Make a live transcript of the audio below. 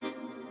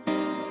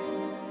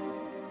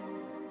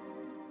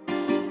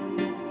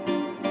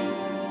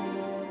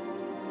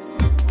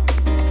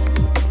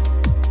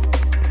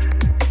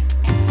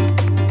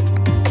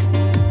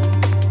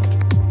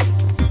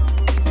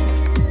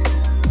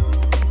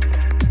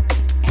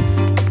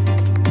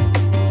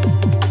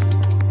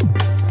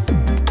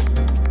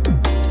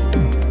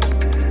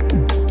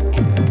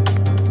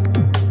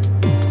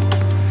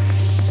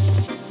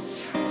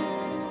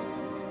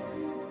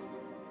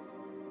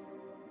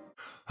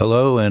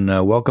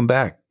welcome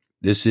back.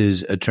 This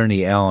is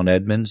Attorney Alan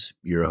Edmonds,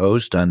 your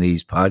host on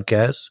these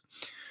podcasts.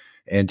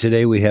 And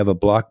today we have a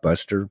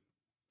blockbuster.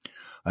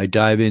 I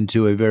dive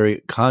into a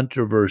very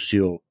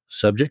controversial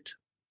subject,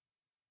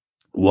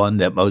 one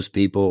that most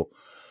people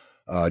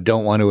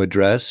don't want to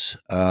address,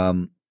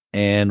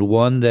 and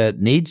one that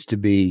needs to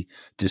be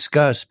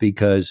discussed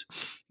because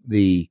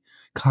the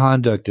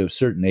conduct of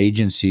certain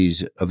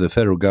agencies of the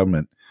federal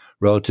government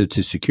relative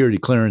to security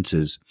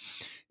clearances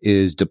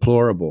is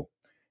deplorable.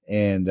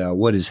 And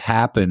what has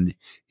happened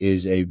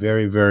is a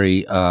very,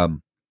 very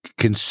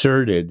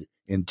concerted,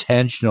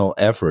 intentional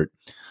effort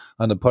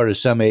on the part of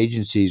some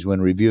agencies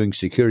when reviewing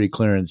security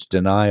clearance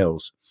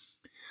denials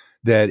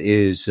that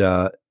is,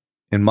 in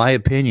my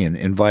opinion,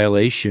 in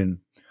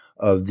violation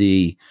of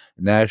the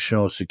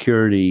National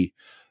Security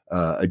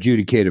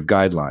Adjudicative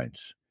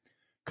Guidelines,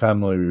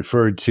 commonly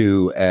referred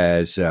to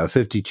as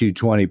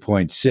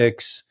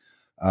 5220.6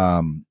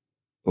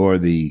 or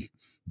the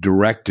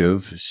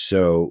directive,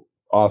 so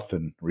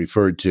often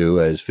referred to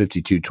as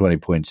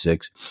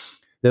 5220.6,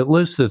 that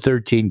lists the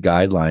 13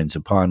 guidelines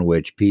upon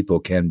which people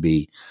can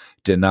be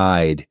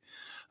denied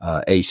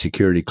a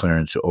security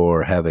clearance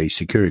or have a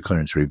security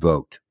clearance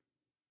revoked.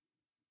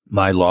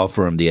 My law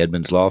firm, the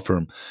Edmonds Law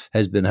Firm,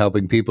 has been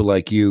helping people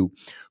like you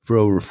for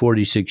over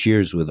 46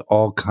 years with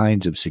all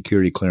kinds of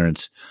security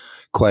clearance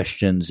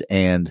questions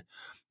and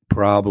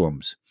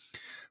problems.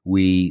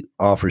 We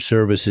offer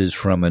services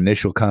from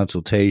initial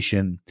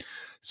consultation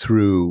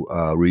through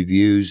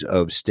reviews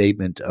of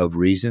statement of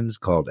reasons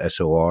called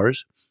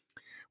SORs.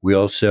 We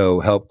also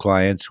help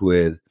clients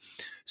with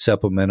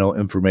supplemental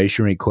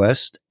information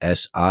requests,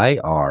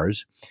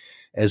 SIRs,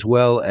 as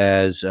well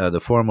as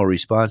the formal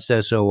response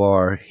to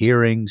SOR,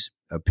 hearings,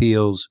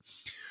 appeals,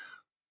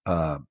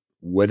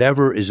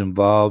 whatever is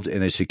involved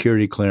in a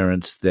security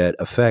clearance that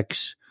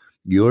affects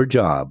your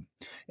job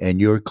and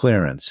your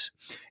clearance.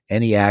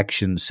 Any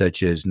actions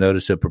such as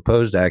notice of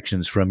proposed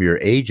actions from your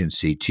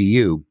agency to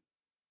you,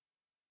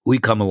 we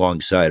come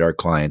alongside our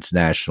clients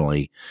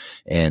nationally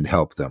and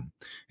help them.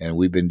 And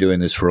we've been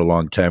doing this for a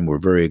long time. We're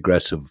very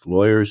aggressive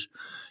lawyers,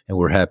 and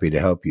we're happy to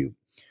help you.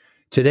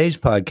 Today's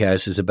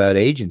podcast is about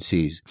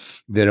agencies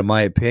that, in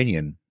my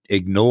opinion,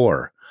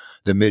 ignore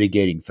the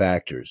mitigating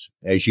factors.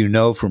 As you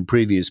know from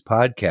previous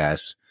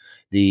podcasts,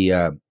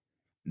 the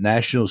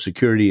National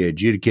Security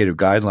Adjudicative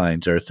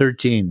Guidelines are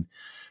 13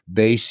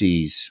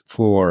 bases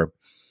for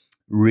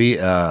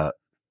reasons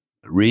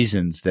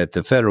that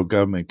the federal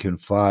government can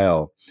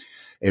file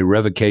a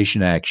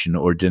revocation action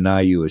or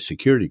deny you a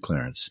security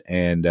clearance.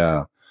 And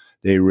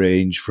they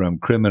range from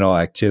criminal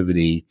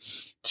activity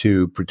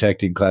to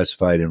protecting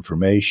classified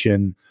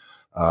information,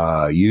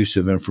 use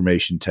of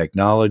information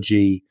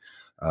technology,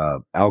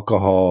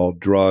 alcohol,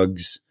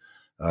 drugs,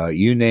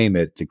 you name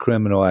it. The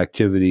criminal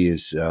activity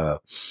is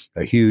a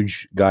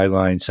huge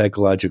guideline,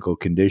 psychological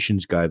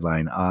conditions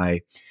guideline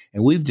I,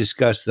 and we've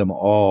discussed them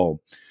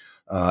all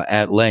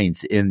at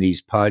length in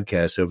these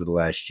podcasts over the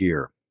last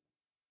year.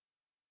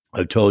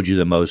 I've told you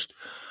the most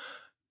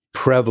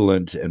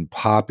prevalent and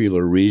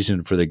popular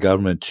reason for the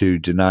government to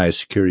deny a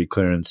security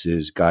clearance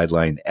is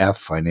Guideline F,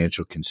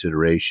 financial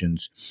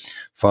considerations,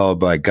 followed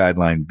by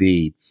Guideline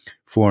B,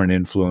 foreign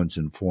influence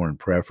and foreign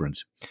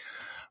preference.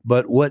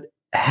 But what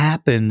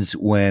happens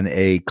when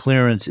a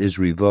clearance is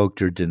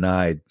revoked or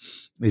denied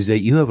is that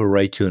you have a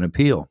right to an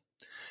appeal.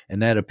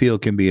 And that appeal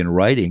can be in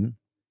writing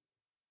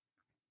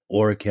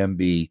or it can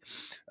be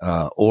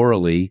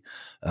orally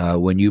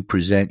when you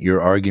present your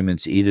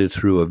arguments either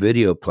through a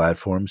video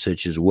platform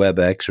such as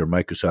WebEx or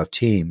Microsoft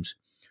Teams,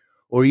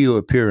 or you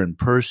appear in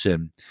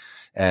person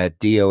at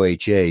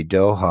DOHA,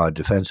 Doha,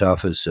 Defense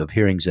Office of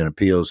Hearings and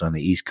Appeals on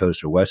the East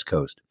Coast or West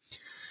Coast.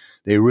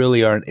 They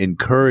really aren't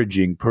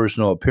encouraging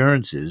personal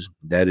appearances,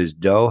 that is,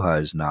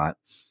 Doha is not,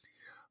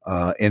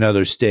 in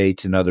other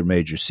states and other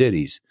major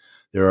cities.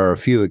 There are a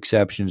few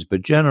exceptions,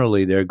 but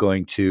generally they're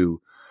going to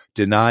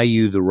deny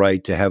you the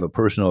right to have a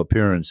personal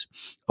appearance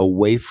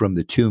away from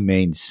the two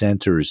main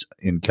centers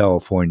in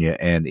California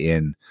and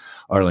in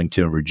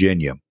Arlington,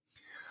 Virginia.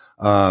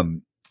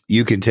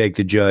 You can take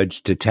the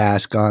judge to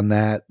task on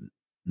that.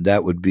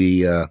 That would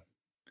be a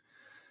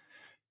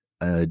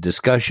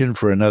discussion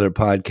for another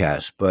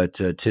podcast. But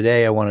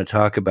today I want to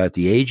talk about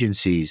the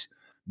agencies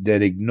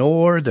that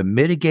ignore the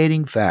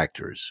mitigating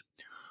factors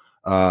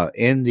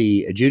in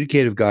the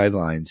adjudicative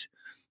guidelines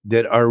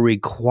that are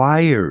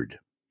required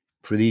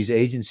for these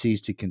agencies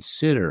to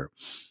consider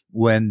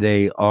when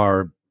they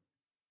are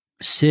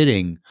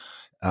sitting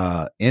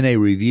in a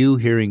review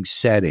hearing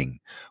setting,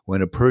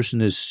 when a person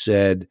has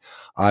said,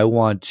 I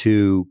want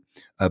to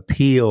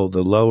appeal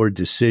the lower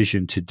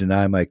decision to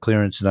deny my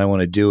clearance and I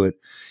want to do it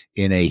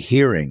in a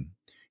hearing,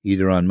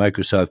 either on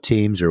Microsoft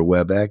Teams or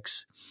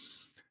WebEx.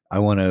 I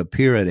want to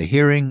appear at a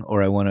hearing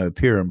or I want to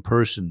appear in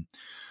person.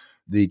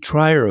 The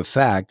trier of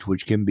fact,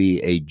 which can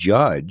be a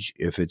judge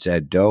if it's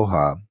at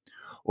Doha,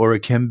 or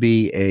it can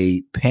be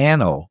a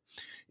panel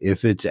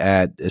if it's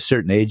at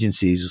certain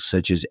agencies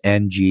such as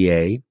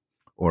NGA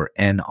or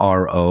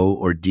NRO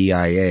or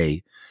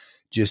DIA,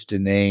 just to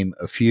name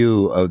a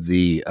few of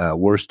the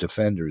worst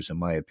offenders, in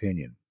my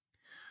opinion.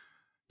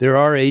 There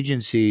are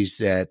agencies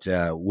that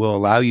will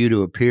allow you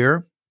to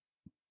appear.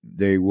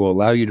 They will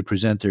allow you to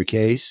present their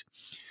case.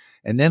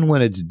 And then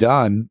when it's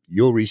done,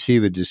 you'll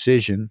receive a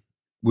decision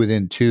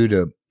within 2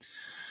 to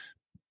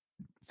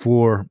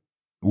 4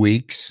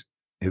 weeks.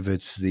 If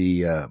it's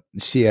the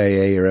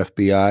CIA or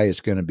FBI,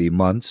 it's going to be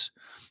months.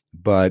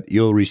 But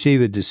you'll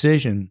receive a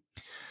decision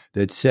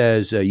that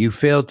says you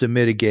failed to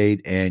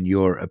mitigate and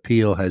your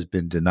appeal has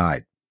been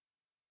denied.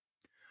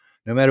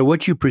 No matter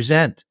what you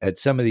present at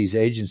some of these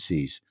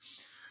agencies,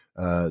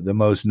 the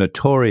most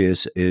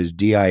notorious is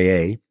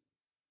DIA,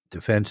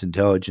 Defense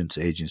Intelligence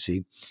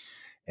Agency,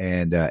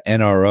 and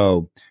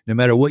NRO. No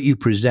matter what you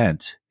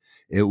present,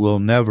 it will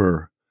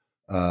never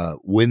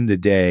win the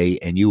day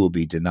and you will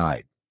be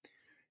denied.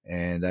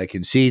 And I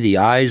can see the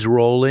eyes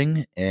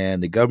rolling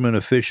and the government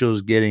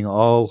officials getting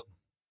all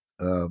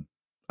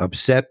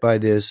upset by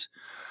this,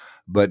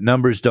 but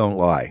numbers don't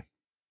lie.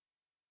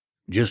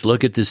 Just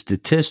look at the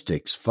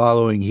statistics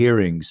following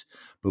hearings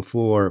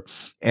before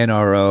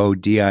NRO,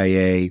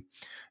 DIA,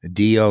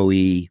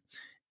 DOE,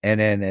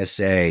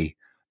 Nnsa,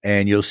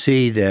 and you'll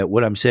see that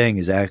what I'm saying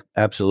is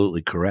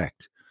absolutely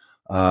correct.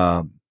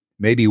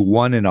 Maybe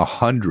 1 in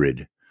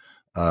 100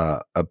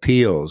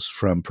 appeals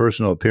from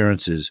personal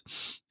appearances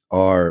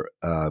are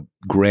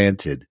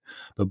granted.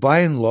 But by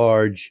and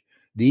large,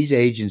 these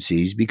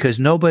agencies, because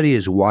nobody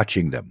is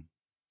watching them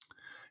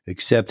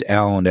except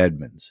Alan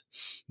Edmonds,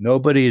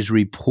 nobody is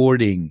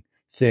reporting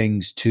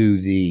things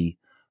to the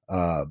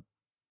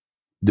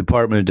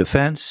Department of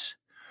Defense,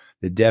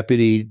 the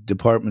Deputy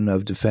Department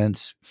of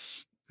Defense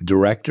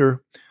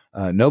Director.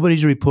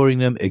 Nobody's reporting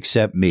them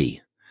except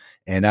me.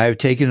 And I've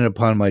taken it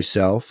upon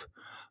myself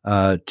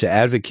to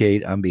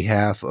advocate on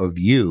behalf of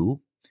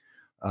you,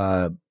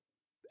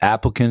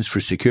 applicants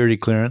for security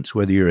clearance,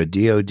 whether you're a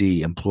DOD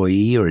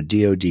employee or a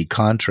DOD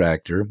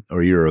contractor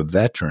or you're a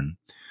veteran.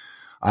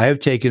 I have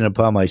taken it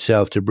upon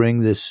myself to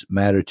bring this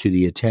matter to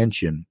the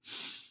attention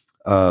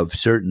of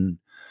certain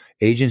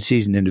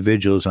agencies and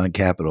individuals on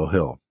Capitol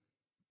Hill,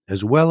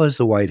 as well as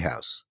the White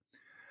House,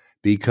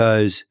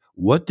 because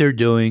what they're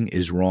doing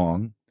is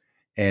wrong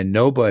and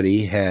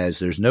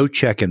there's no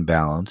check and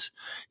balance.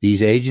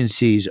 These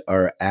agencies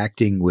are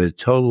acting with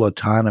total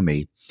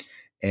autonomy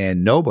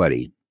and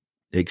nobody,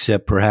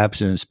 except perhaps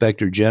an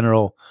Inspector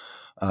General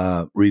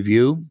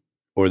review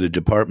or the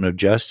Department of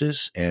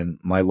Justice, and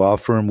my law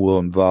firm will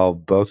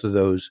involve both of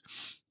those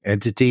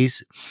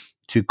entities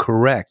to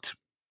correct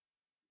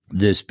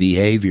this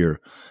behavior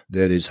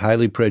that is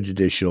highly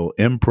prejudicial,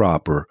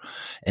 improper,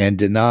 and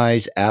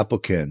denies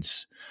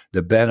applicants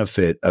the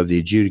benefit of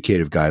the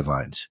adjudicative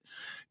guidelines.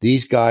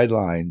 These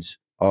guidelines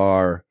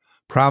are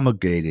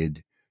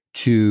promulgated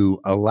to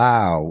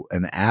allow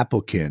an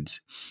applicant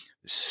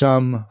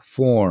some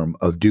form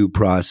of due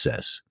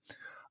process.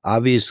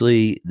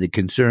 Obviously, the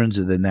concerns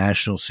of the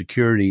national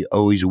security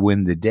always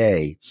win the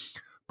day,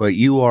 but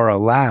you are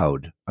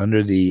allowed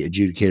under the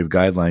adjudicative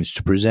guidelines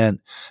to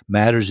present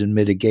matters in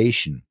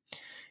mitigation.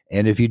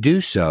 And if you do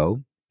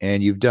so,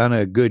 and you've done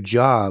a good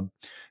job,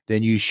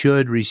 then you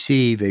should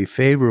receive a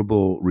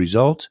favorable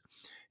result,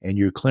 and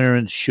your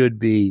clearance should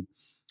be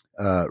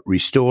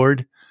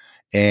restored,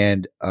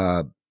 and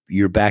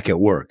you're back at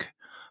work.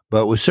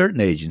 But with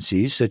certain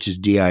agencies, such as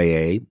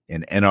DIA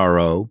and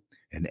NRO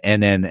and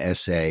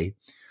Nnsa,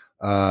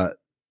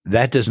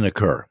 that doesn't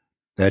occur.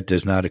 That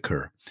does not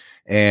occur.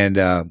 And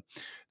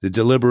the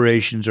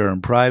deliberations are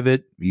in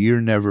private. You're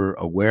never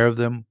aware of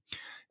them.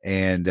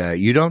 And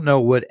you don't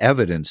know what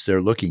evidence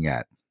they're looking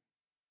at.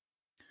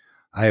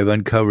 I have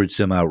uncovered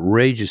some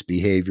outrageous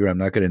behavior. I'm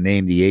not going to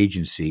name the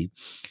agency,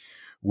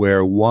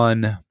 where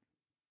one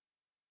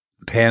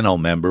panel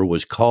member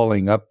was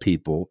calling up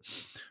people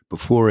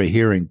before a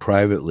hearing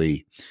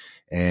privately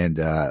and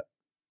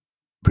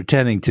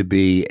pretending to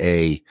be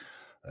a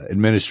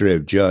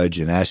administrative judge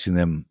and asking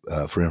them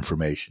for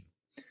information.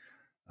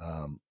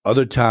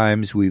 Other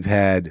times we've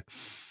had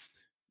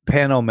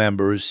panel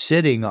members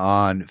sitting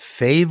on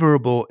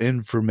favorable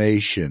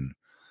information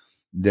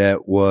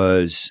that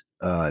was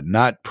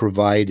not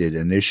provided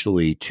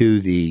initially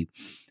to the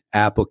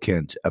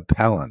applicant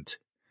appellant.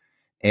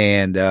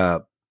 And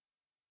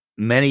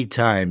many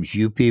times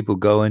you people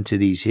go into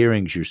these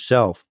hearings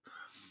yourself.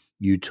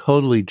 You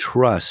totally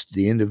trust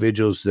the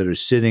individuals that are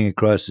sitting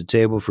across the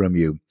table from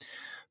you,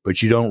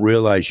 but you don't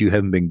realize you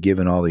haven't been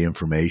given all the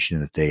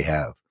information that they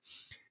have.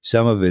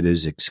 Some of it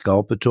is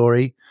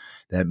exculpatory.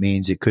 That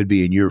means it could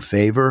be in your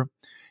favor,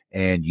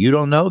 and you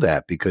don't know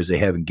that because they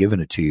haven't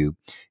given it to you,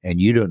 and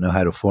you don't know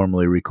how to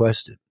formally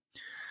request it.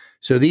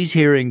 So these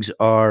hearings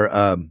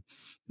are,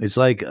 it's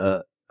like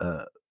a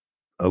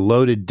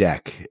loaded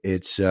deck.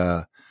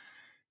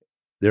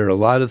 There are a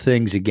lot of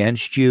things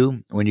against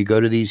you when you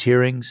go to these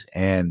hearings,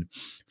 and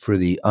for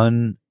the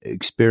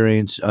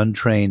unexperienced,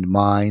 untrained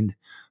mind,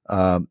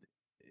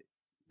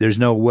 there's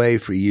no way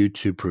for you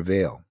to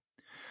prevail.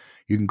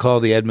 You can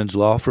call the Edmonds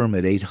Law Firm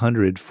at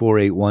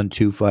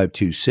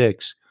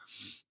 800-481-2526,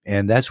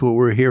 and that's what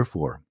we're here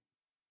for.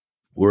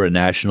 We're a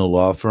national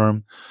law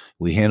firm.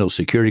 We handle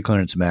security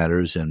clearance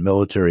matters and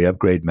military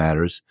upgrade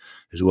matters,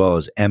 as well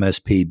as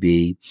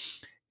MSPB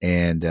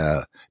and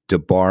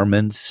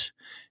debarments,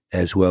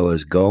 as well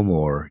as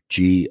GOMOR,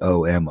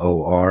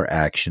 GOMOR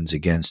actions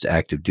against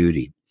active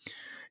duty.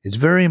 It's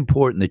very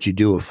important that you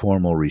do a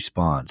formal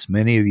response.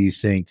 Many of you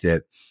think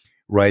that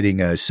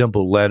writing a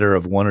simple letter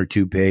of 1 or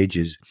 2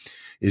 pages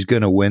is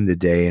going to win the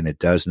day, and it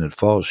doesn't. It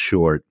falls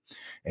short,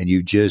 and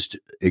you just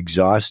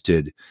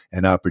exhausted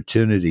an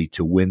opportunity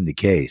to win the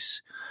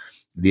case.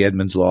 The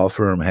Edmonds Law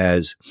Firm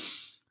has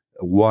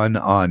won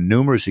on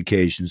numerous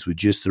occasions with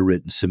just the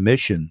written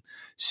submission,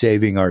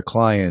 saving our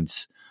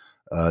clients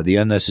the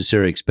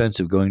unnecessary expense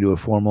of going to a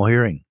formal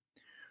hearing.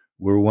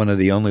 We're one of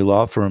the only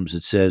law firms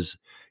that says,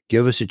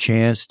 give us a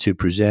chance to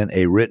present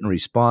a written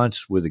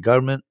response with the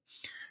government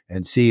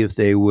and see if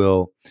they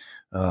will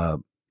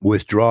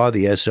withdraw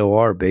the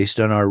SOR based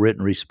on our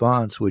written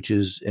response, which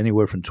is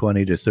anywhere from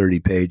 20 to 30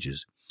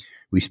 pages.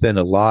 We spend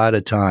a lot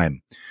of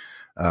time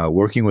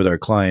working with our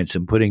clients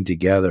and putting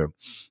together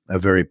a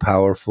very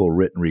powerful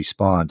written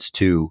response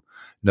to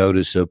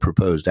notice of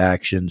proposed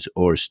actions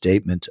or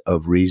statement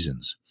of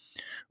reasons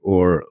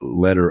or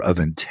letter of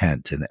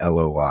intent, an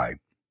LOI.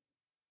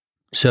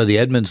 So the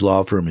Edmonds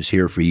Law Firm is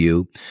here for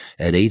you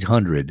at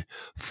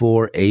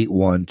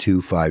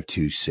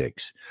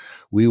 800-481-2526.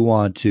 We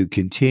want to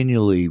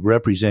continually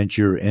represent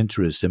your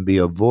interests and be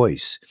a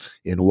voice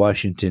in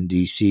Washington,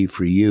 D.C.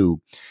 for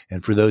you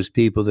and for those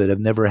people that have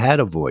never had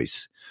a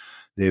voice.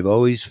 They've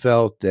always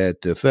felt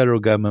that the federal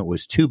government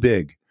was too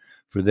big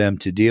for them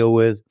to deal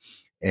with,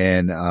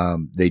 and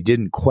they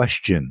didn't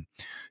question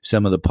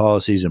some of the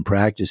policies and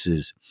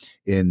practices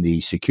in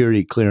the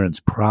security clearance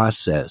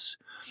process,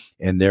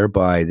 and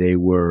thereby they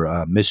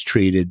were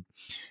mistreated.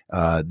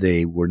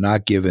 They were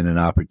not given an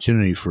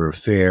opportunity for a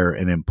fair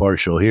and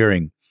impartial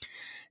hearing,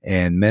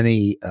 and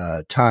many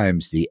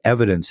times the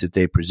evidence that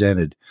they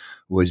presented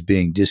was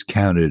being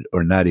discounted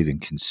or not even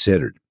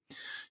considered.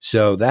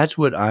 So that's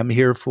what I'm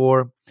here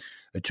for.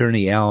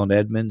 Attorney Alan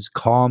Edmonds,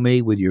 call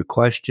me with your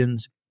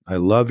questions. I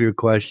love your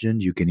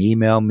questions. You can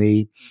email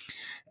me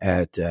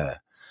at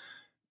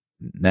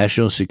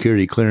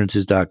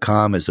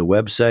nationalsecurityclearances.com as the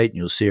website, and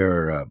you'll see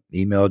our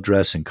email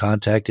address and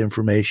contact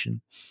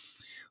information.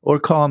 Or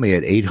call me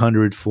at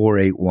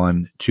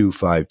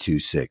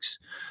 800-481-2526.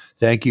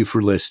 Thank you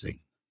for listening.